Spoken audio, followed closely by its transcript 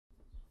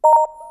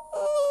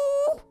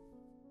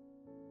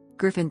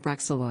Griffon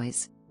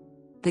Bruxellois.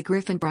 The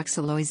Griffon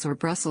Bruxellois or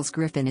Brussels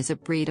Griffon is a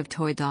breed of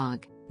toy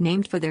dog,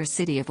 named for their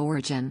city of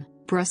origin,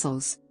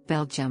 Brussels,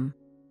 Belgium.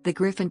 The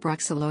Griffon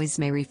Bruxellois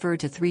may refer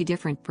to three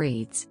different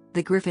breeds: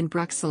 the Griffon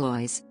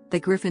Bruxellois, the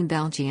Griffon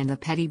Belge and the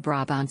Petit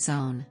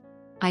Brabançon.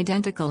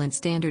 Identical in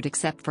standard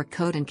except for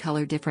coat and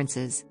color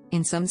differences,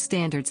 in some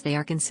standards they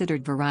are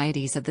considered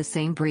varieties of the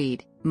same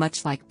breed,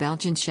 much like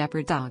Belgian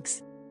Shepherd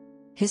dogs.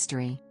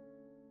 History.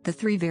 The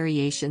three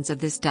variations of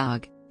this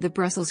dog, the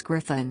Brussels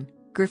Griffon,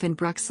 Griffon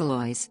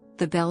Bruxellois,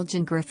 the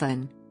Belgian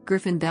Griffon,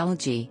 Griffon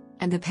Belge,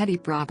 and the Petit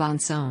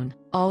Brabançon,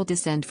 all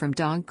descend from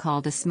dog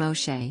called a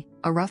smochet,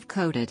 a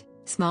rough-coated,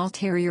 small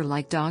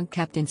terrier-like dog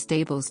kept in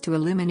stables to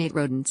eliminate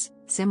rodents,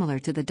 similar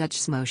to the Dutch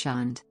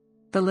Smoochhond.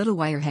 The little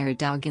wire-haired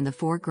dog in the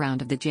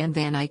foreground of the Jan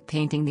van Eyck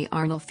painting The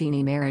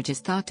Arnolfini Marriage is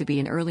thought to be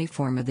an early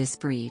form of this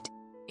breed.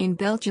 In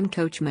Belgium,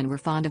 coachmen were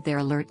fond of their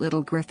alert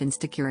little griffons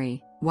to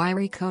curry,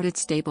 wiry-coated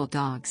stable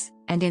dogs,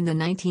 and in the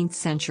 19th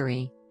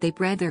century, they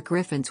bred their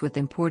griffons with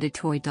imported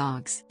toy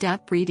dogs.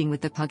 Breeding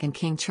with the Pug and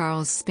King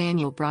Charles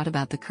Spaniel brought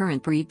about the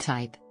current breed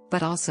type,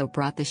 but also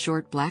brought the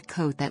short black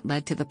coat that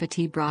led to the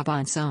Petit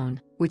Brabançon,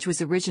 which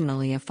was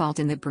originally a fault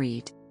in the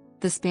breed.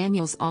 The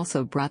Spaniels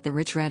also brought the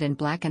rich red and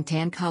black and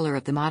tan color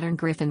of the modern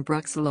Griffon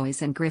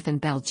Bruxellois and Griffon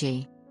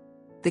Belge.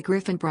 The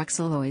Griffon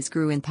Bruxellois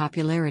grew in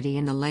popularity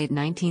in the late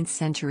 19th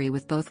century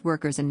with both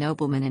workers and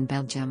noblemen in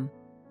Belgium.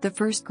 The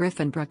first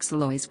Griffon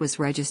Bruxellois was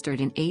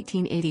registered in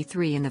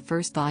 1883 in the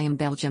first volume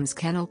Belgium's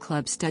Kennel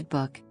Club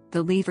studbook,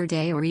 the Livre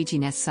des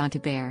Origines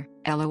Saint-Hubert,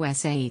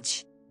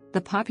 LOSH. The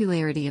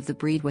popularity of the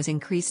breed was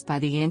increased by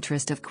the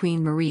interest of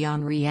Queen Marie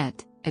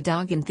Henriette, a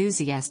dog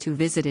enthusiast who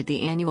visited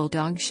the annual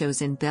dog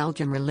shows in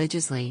Belgium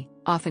religiously,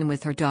 often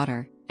with her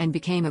daughter, and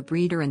became a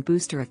breeder and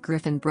booster of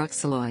Griffon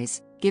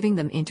Bruxellois, giving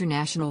them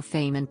international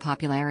fame and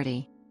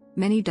popularity.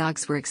 Many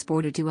dogs were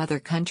exported to other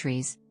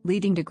countries,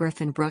 leading to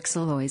Griffon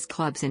Bruxellois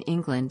clubs in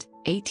England,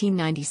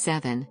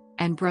 1897,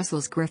 and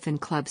Brussels Griffon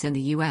clubs in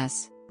the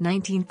US,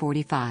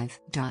 1945.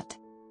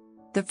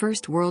 The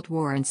First World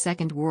War and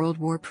Second World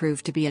War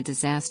proved to be a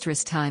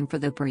disastrous time for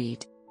the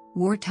breed.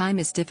 Wartime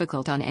is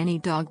difficult on any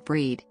dog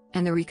breed,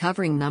 and the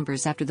recovering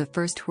numbers after the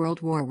First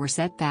World War were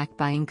set back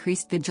by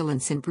increased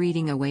vigilance in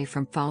breeding away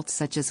from faults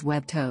such as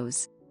webbed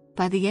toes.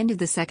 By the end of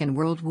the Second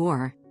World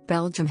War,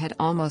 Belgium had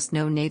almost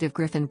no native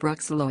Griffon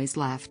Bruxellois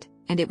left,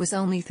 and it was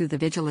only through the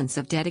vigilance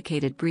of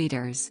dedicated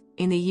breeders,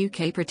 in the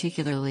UK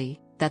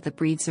particularly, that the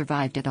breed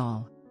survived at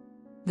all.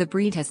 The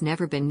breed has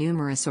never been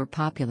numerous or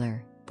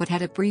popular, but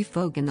had a brief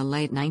vogue in the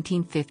late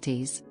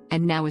 1950s,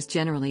 and now is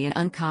generally an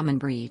uncommon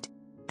breed.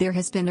 There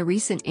has been a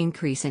recent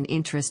increase in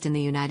interest in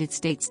the United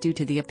States due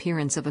to the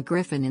appearance of a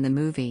griffon in the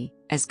movie,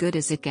 As Good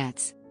as It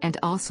Gets, and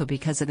also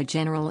because of a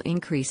general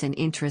increase in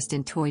interest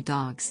in toy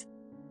dogs.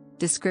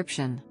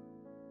 Description.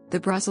 The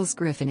Brussels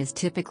Griffon is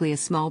typically a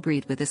small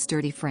breed with a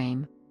sturdy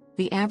frame.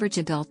 The average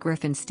adult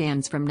griffon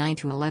stands from 9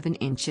 to 11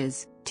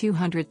 inches,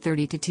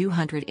 230 to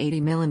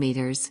 280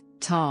 millimeters,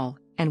 tall,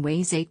 and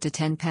weighs 8 to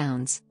 10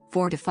 pounds,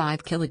 4 to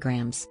 5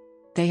 kilograms.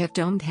 They have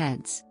domed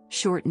heads,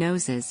 short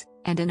noses,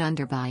 and an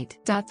underbite.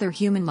 Their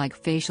human-like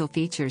facial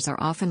features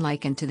are often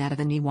likened to that of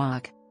an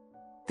Ewok.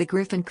 The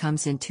Griffon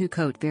comes in two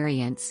coat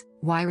variants,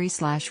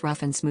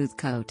 wiry/rough and smooth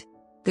coat.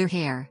 Their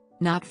hair,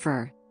 not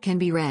fur, can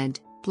be red,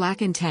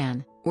 black and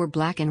tan, or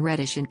black and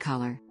reddish in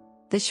color.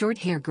 The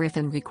short-hair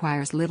Griffon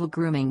requires little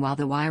grooming while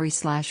the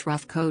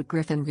wiry/rough coat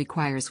Griffon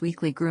requires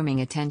weekly grooming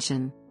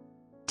attention.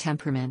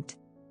 Temperament.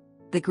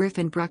 The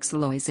Griffon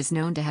Bruxellois is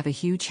known to have a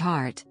huge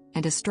heart,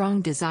 and a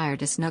strong desire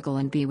to snuggle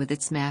and be with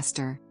its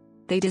master.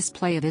 They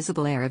display a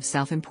visible air of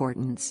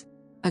self-importance.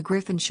 A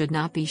Griffon should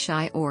not be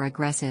shy or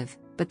aggressive,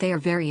 but they are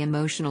very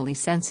emotionally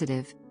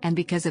sensitive, and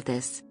because of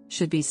this,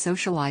 should be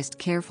socialized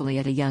carefully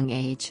at a young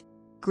age.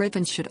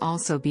 Griffons should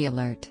also be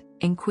alert,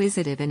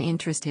 inquisitive and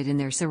interested in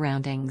their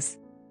surroundings.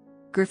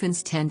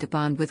 Griffons tend to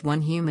bond with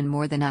one human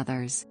more than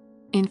others.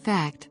 In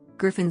fact,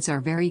 Griffons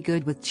are very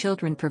good with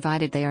children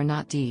provided they are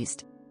not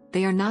teased.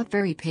 They are not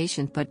very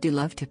patient but do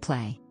love to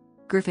play.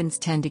 Griffons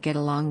tend to get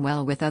along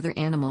well with other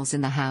animals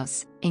in the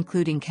house,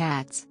 including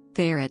cats,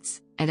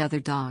 ferrets, and other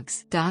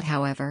dogs.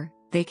 However,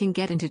 they can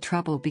get into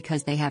trouble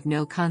because they have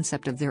no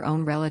concept of their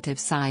own relative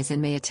size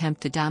and may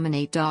attempt to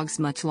dominate dogs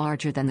much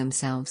larger than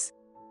themselves.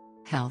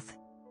 Health.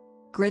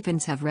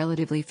 Griffons have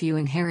relatively few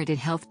inherited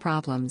health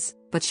problems,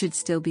 but should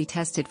still be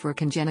tested for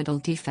congenital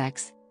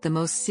defects, the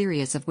most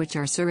serious of which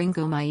are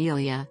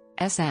syringomyelia,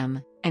 SM,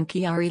 and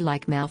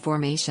Chiari-like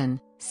malformation,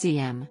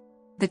 CM.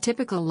 The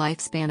typical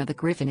lifespan of a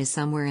Griffon is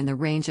somewhere in the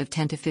range of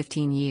 10 to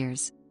 15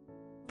 years.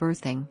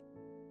 Birthing.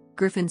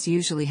 Griffons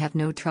usually have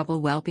no trouble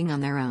whelping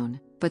on their own,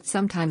 but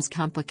sometimes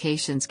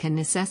complications can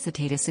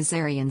necessitate a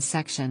cesarean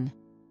section.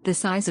 The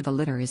size of a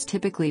litter is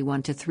typically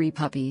 1 to 3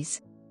 puppies.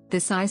 The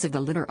size of the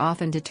litter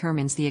often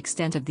determines the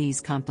extent of these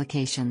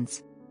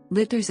complications.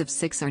 Litters of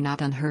 6 are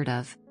not unheard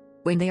of.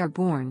 When they are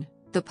born,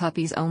 the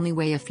puppies only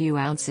weigh a few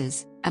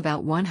ounces,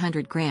 about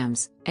 100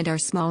 grams, and are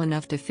small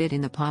enough to fit in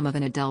the palm of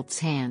an adult's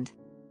hand.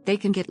 They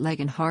can get leg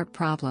and heart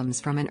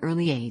problems from an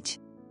early age.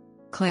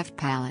 Cleft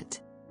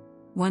palate.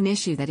 One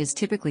issue that is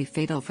typically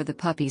fatal for the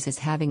puppies is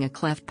having a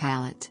cleft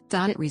palate.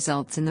 It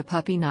results in the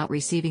puppy not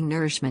receiving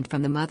nourishment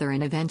from the mother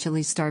and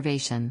eventually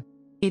starvation.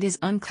 It is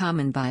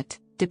uncommon but,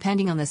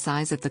 depending on the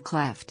size of the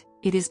cleft,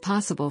 it is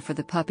possible for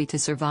the puppy to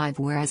survive,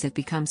 whereas it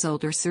becomes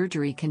older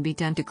surgery can be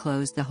done to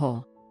close the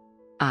hole.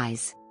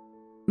 Eyes.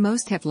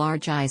 Most have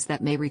large eyes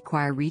that may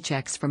require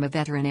rechecks from a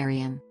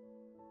veterinarian.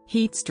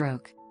 Heat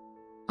stroke.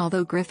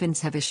 Although Griffons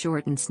have a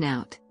shortened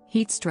snout,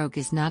 heat stroke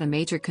is not a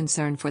major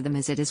concern for them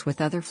as it is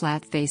with other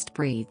flat-faced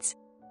breeds.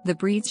 The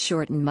breed's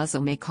shortened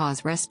muzzle may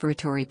cause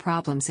respiratory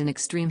problems in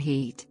extreme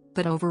heat,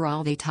 but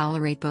overall they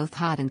tolerate both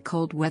hot and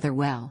cold weather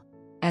well.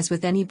 As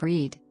with any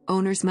breed,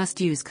 owners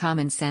must use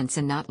common sense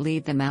and not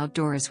leave them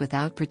outdoors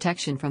without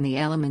protection from the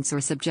elements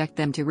or subject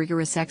them to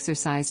rigorous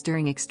exercise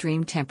during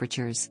extreme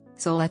temperatures,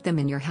 so let them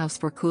in your house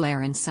for cool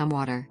air and some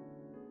water.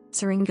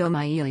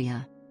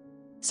 Syringomyelia.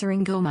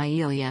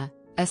 Syringomyelia,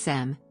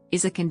 SM,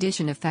 is a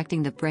condition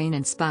affecting the brain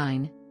and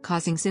spine,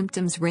 causing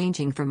symptoms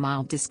ranging from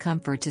mild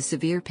discomfort to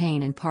severe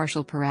pain and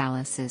partial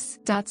paralysis.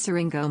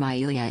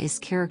 Syringomyelia is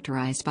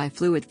characterized by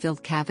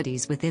fluid-filled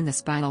cavities within the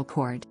spinal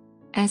cord.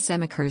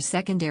 SM occurs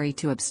secondary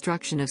to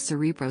obstruction of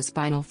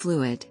cerebrospinal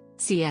fluid,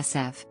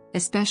 CSF,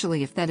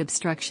 especially if that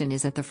obstruction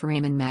is at the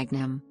foramen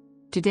magnum.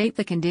 To date,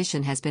 the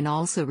condition has been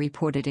also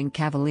reported in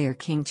Cavalier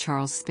King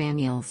Charles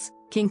Spaniels,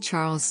 King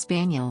Charles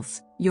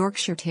Spaniels,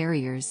 Yorkshire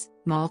Terriers,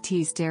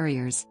 Maltese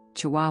Terriers,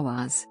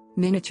 Chihuahuas,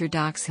 miniature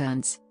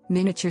Dachshunds,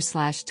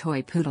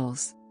 miniature/toy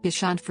poodles,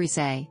 Bichon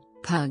Frise,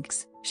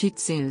 Pugs, Shih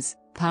Tzus,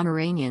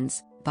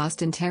 Pomeranians,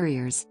 Boston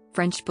Terriers,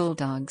 French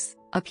Bulldogs,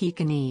 a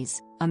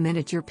Pekingese, a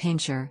miniature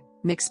Pinscher,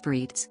 mixed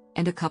breeds,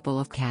 and a couple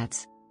of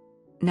cats.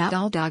 Not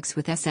all dogs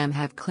with SM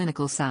have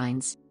clinical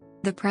signs.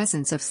 The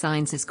presence of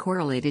signs is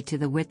correlated to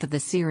the width of the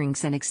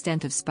syrinx and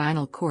extent of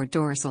spinal cord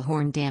dorsal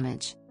horn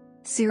damage.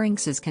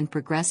 Syrinxes can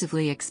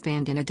progressively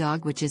expand in a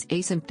dog which is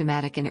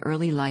asymptomatic in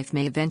early life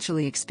may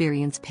eventually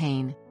experience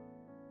pain.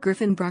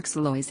 Griffon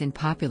Bruxellois in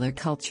popular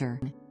culture.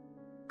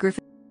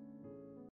 Griffon